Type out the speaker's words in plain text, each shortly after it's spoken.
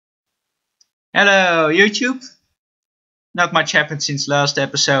Hello, YouTube. Not much happened since last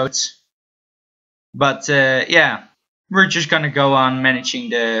episode, but yeah, we're just gonna go on managing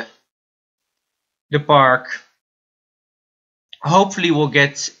the park. Hopefully, we'll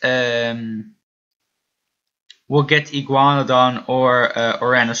get iguanodon or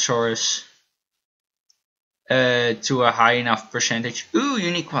Ouranosaurus to a high enough percentage. Ooh,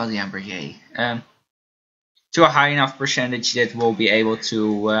 unique quality amber, yay! To a high enough percentage that we'll be able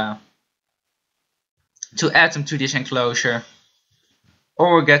to add them to this enclosure.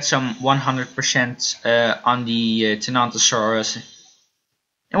 Or we'll get some 100% on the Tenontosaurus.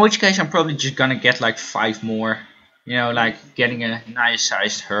 In which case I'm probably just gonna get like 5 more. You know, like getting a nice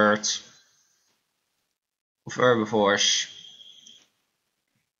sized herd of herbivores.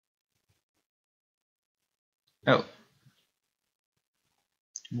 Oh.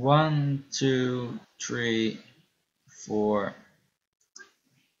 1, 2, 3, 4.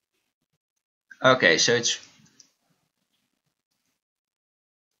 Okay, so it's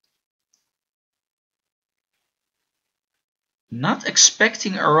not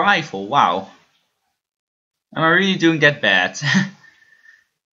expecting a rifle. Wow. Am I really doing that bad?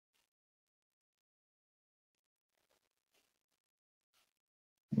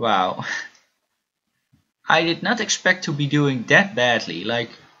 Wow. I did not expect to be doing that badly.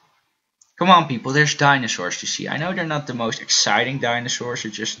 Like, come on people, there's dinosaurs to see. I know they're not the most exciting dinosaurs,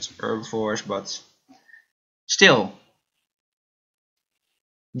 they're just herbivores, but still.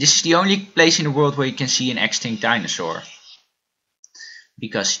 This is the only place in the world where you can see an extinct dinosaur.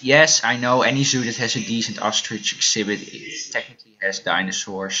 Because yes, I know any zoo that has a decent ostrich exhibit technically has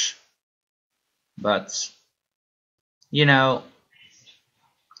dinosaurs. But, you know,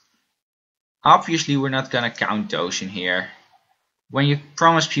 obviously we're not gonna count those in here. When you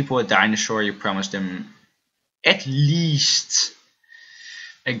promise people a dinosaur, you promise them at least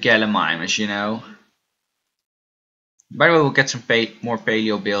a Gallimimus, you know. By the way, we'll get some more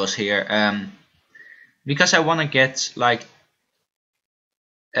paleo bills here. Because I want to get like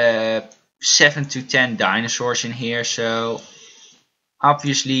 7 to 10 dinosaurs in here, so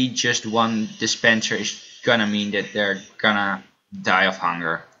obviously just one dispenser is gonna mean that they're gonna die of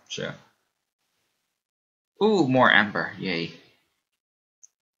hunger. So, ooh, more amber, yay.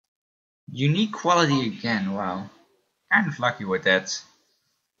 Unique quality again, wow. Kind of lucky with that.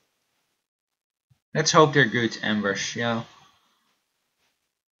 Let's hope they're good embers, you know.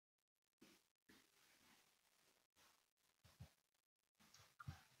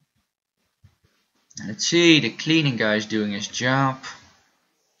 Let's see, the cleaning guy is doing his job.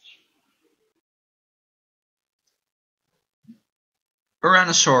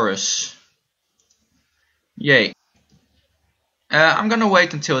 Ouranosaurus. Yay. I'm gonna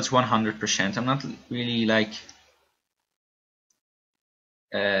wait until it's 100%. I'm not really like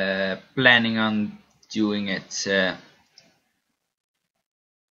planning on doing it.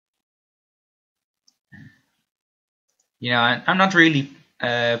 You know, I'm not really.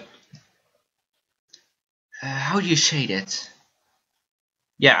 How do you say that?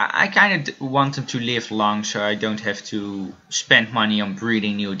 Yeah, I kind of want them to live long, so I don't have to spend money on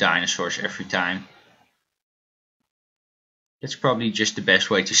breeding new dinosaurs every time. That's probably just the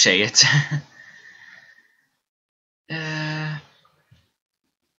best way to say it.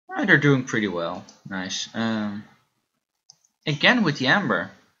 Oh, they're doing pretty well. Nice. Again with the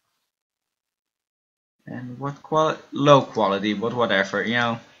amber. And what quality? Low quality, but whatever, you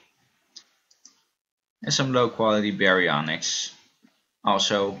know. And some low quality baryonyx.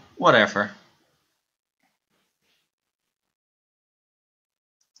 Also, whatever.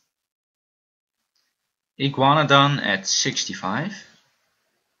 Iguanodon at 65.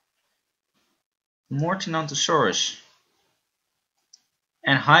 Mortonontosaurus.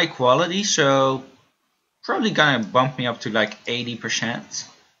 And high quality, so probably gonna bump me up to like 80%.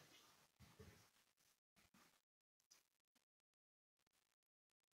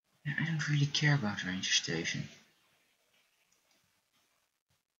 I don't really care about Ranger Station.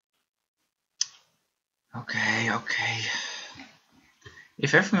 Okay.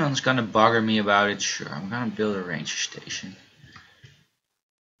 If everyone's gonna bugger me about it, sure, I'm gonna build a Ranger Station.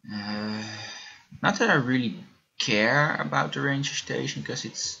 Not that I really care about the Ranger Station, because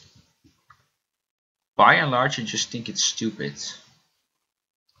it's, by and large, I just think it's stupid.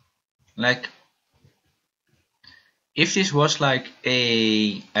 Like, if this was like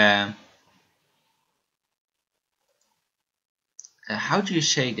a how do you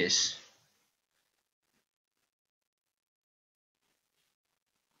say this?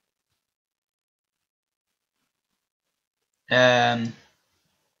 Um,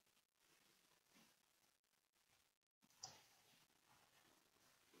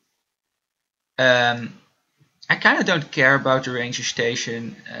 Um, I kind of don't care about the ranger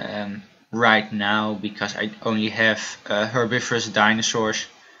station right now because I only have herbivorous dinosaurs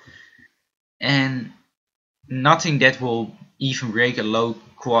and nothing that will even break a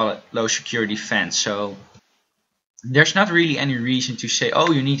low security fence. So there's not really any reason to say,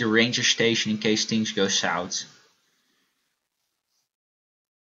 oh, you need a ranger station in case things go south.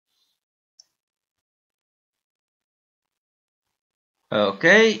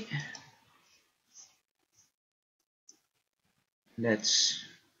 Okay, let's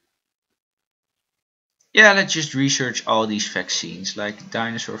let's just research all these vaccines like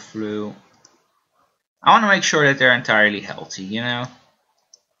dinosaur flu. I want to make sure that they're entirely healthy, you know.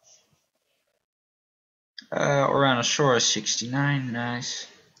 Oranosaurus 69, nice.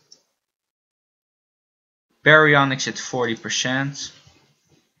 Baryonyx at 40%.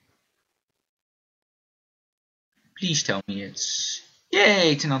 Please tell me it's...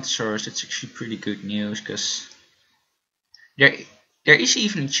 Yay, Tenontosaurus, that's actually pretty good news, because there is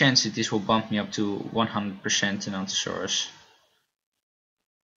even a chance that this will bump me up to 100% Tenontosaurus.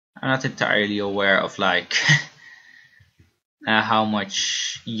 I'm not entirely aware of like how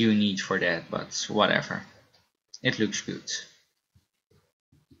much you need for that, but whatever. It looks good.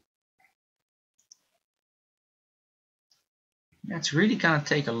 Yeah, it's really gonna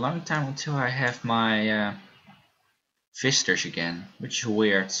take a long time until I have my visitors again, which is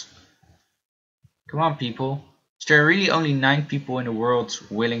weird. Come on, people. Is there really only 9 people in the world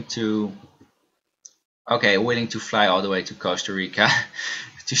willing to... Okay, willing to fly all the way to Costa Rica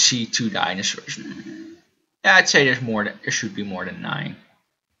to see 2 dinosaurs? Yeah, I'd say there should be more than 9.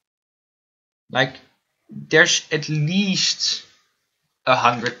 Like, there's at least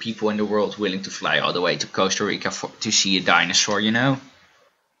 100 people in the world willing to fly all the way to Costa Rica to see a dinosaur, you know?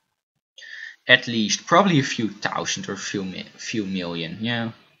 At least, probably a few thousand or few million, you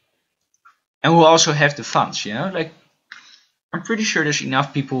know? And who also have the funds, you know? Like, I'm pretty sure there's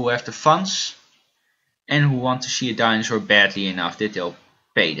enough people who have the funds and who want to see a dinosaur badly enough that they'll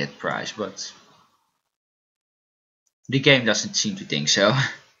pay that price, but the game doesn't seem to think so. Let's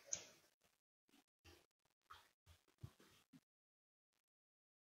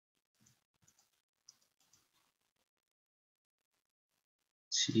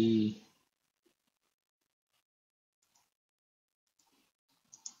see.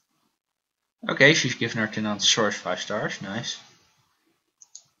 Okay, she's given her Tyrannosaurus 5 stars, nice.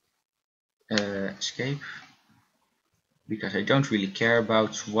 Escape. Because I don't really care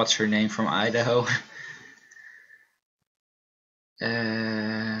about what's her name from Idaho.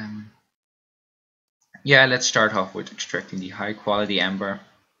 Yeah, let's start off with extracting the high quality amber.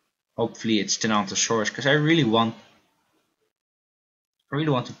 Hopefully it's Tyrannosaurus, because I really want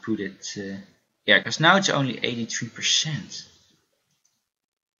to put it. Yeah, because now it's only 83%.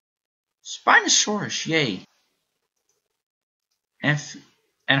 Spinosaurus, yay!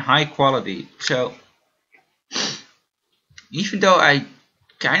 And high quality. So even though I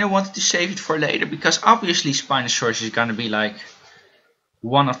kind of wanted to save it for later, because obviously Spinosaurus is gonna be like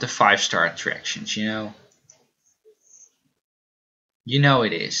one of the 5-star attractions, you know. You know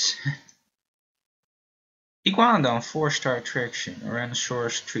it is. Iguanodon 4-star attraction,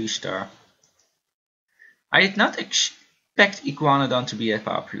 Tyrannosaurus 3-star. I did not expect Iguanodon to be that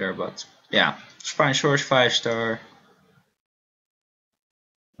popular, but yeah. Spinosaurus 5-star.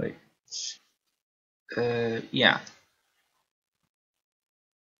 Wait. Yeah.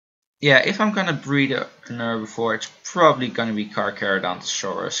 Yeah, if I'm gonna breed an herbivore, it's probably gonna be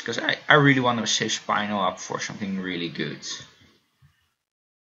Carcharodontosaurus, because I really want to save Spino up for something really good.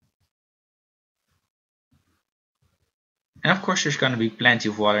 And of course there's gonna be plenty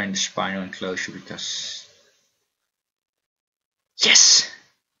of water in the Spino enclosure, because... Yes!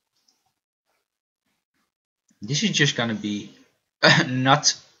 This is just gonna be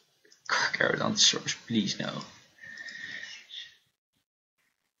not Carcharodontosaurus, please no.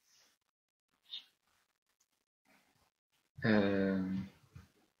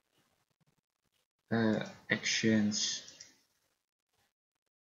 Actions.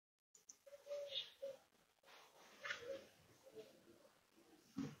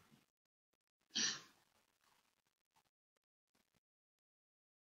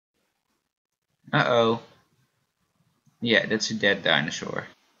 Uh-oh. Yeah, that's a dead dinosaur.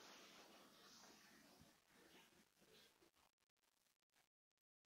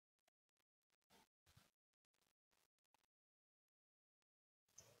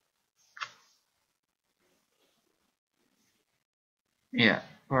 Yeah,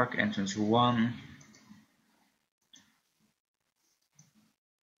 park entrance 1.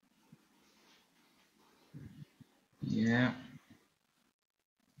 Yeah.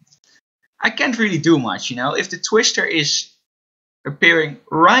 I can't really do much, you know. If the twister is appearing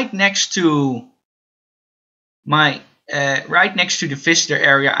right next to my right next to the visitor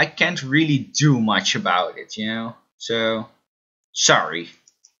area, I can't really do much about it, you know. So sorry.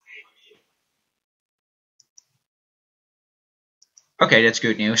 Okay, that's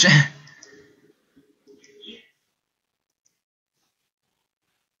good news.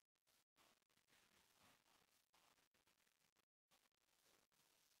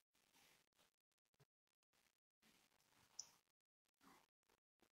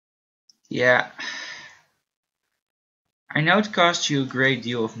 Yeah, I know it costs you a great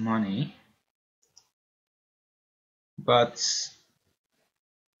deal of money, but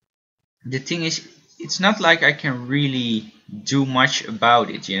the thing is, it's not like I can really do much about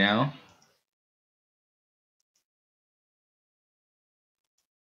it, you know?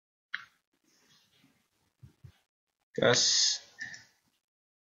 Because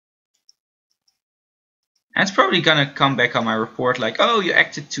it's probably gonna come back on my report like, oh, you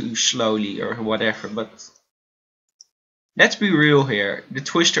acted too slowly or whatever, but let's be real here. The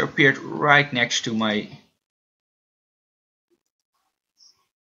twister appeared right next to my...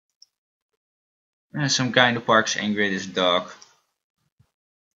 some guy in the park's angry at his dog.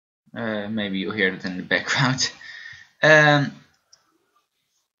 Maybe you'll hear that in the background.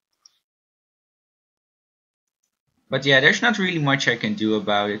 But yeah, there's not really much I can do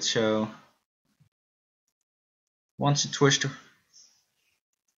about it, so... Once the twister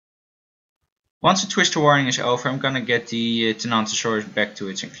warning is over, I'm gonna get the Tenantosaurus back to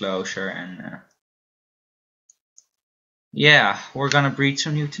its enclosure, and yeah, we're gonna breed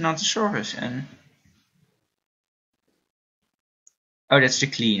some new Tenantosaurus. And oh, that's the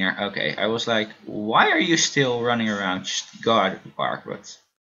cleaner. Okay, I was like, why are you still running around? Just guard the park, but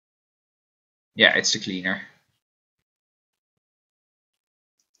yeah, it's the cleaner.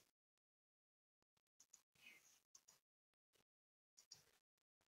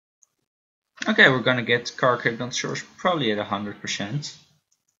 Okay, we're gonna get Carcharodontosaurus probably at 100%.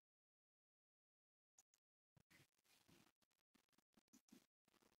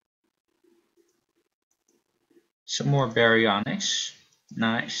 Some more baryonyx.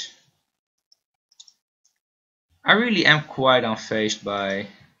 Nice. I really am quite unfazed by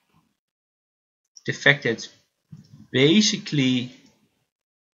the fact that basically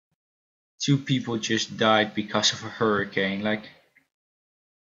 2 people just died because of a hurricane. Like,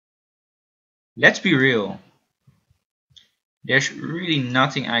 let's be real. There's really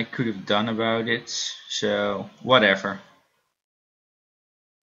nothing I could have done about it, so whatever.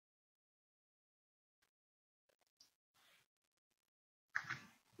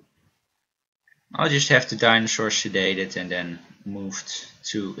 I'll just have the dinosaur sedated and then moved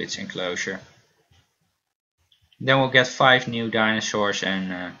to its enclosure. Then we'll get 5 new dinosaurs,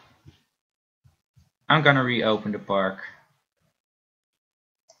 and I'm gonna reopen the park.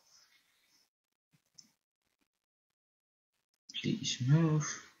 Please move.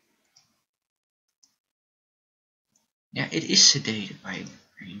 Yeah, it is sedated by a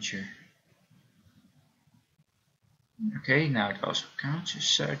ranger. Okay, now it also counts as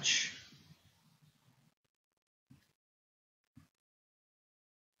such.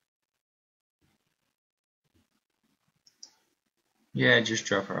 Yeah, just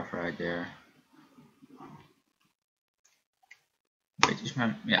drop her off right there. Wait, is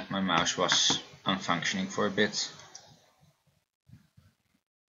my mouse was unfunctioning for a bit.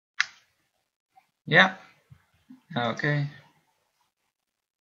 Yeah. Okay.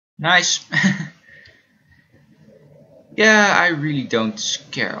 Nice. Yeah, I really don't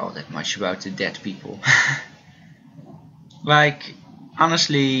care all that much about the dead people. Like,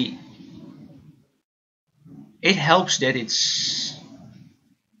 honestly, it helps that it's...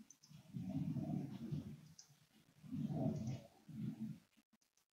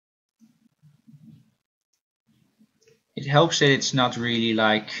 It helps that it's not really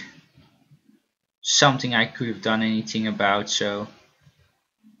like something I could have done anything about, so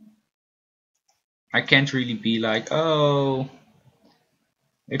I can't really be like, oh,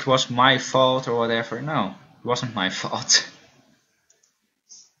 it was my fault or whatever. No, it wasn't my fault.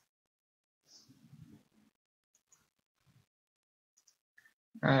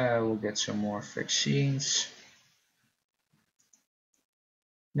 We'll get some more vaccines.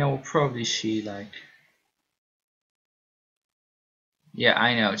 Then we'll probably see like... Yeah,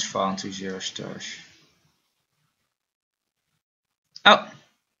 I know it's fallen to 0 stars. Oh,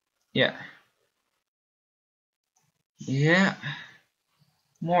 yeah. Yeah.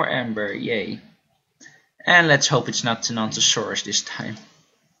 More amber, yay. And let's hope it's not Tenantosaurus this time.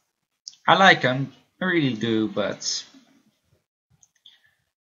 I like them, I really do, but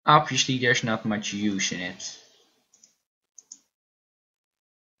obviously there's not much use in it.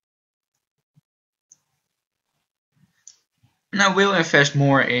 And I will invest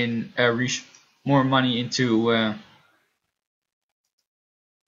more in more money into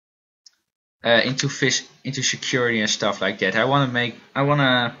security and stuff like that. I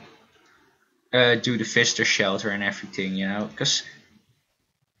wanna do the visitor shelter and everything, you know, because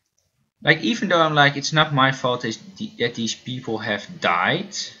like even though I'm like it's not my fault that these people have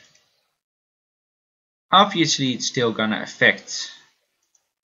died, obviously it's still gonna affect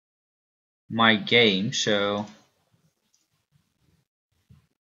my game, so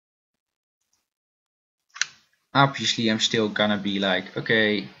obviously I'm still gonna be like,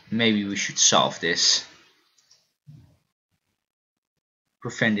 okay, maybe we should solve this,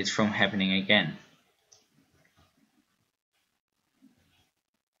 prevent it from happening again.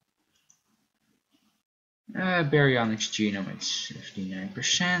 Baryonyx genome is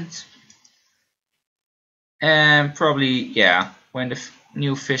 59%. And probably, yeah, when the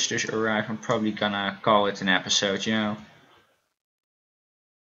new visitors arrive, I'm probably gonna call it an episode, you know.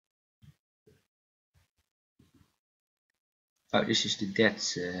 Oh, this is the dead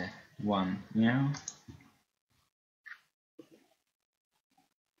one, you know.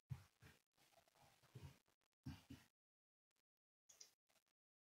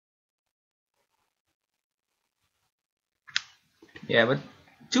 Yeah, but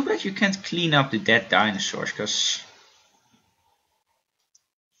too bad you can't clean up the dead dinosaurs, because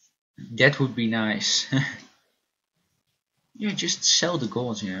that would be nice. Yeah, just sell the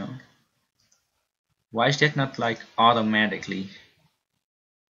gold, you know. Why is that not like automatically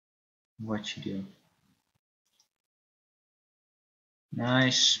what you do?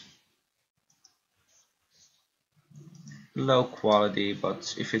 Nice. Low quality,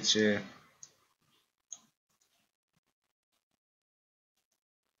 but if it's a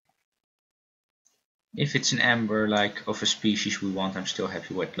if it's an amber like of a species we want, I'm still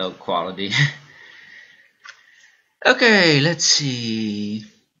happy with low quality. Okay, let's see.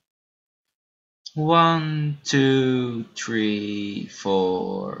 1, 2, 3,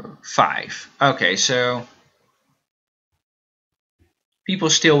 4, 5. Okay, so people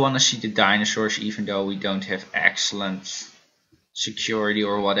still want to see the dinosaurs even though we don't have excellent security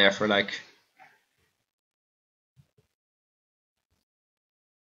or whatever. Like,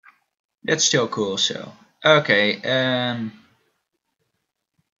 that's still cool. So okay,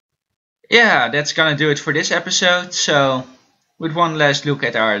 yeah, that's gonna do it for this episode. So with one last look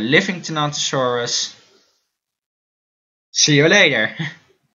at our living Tyrannosaurus, see you later.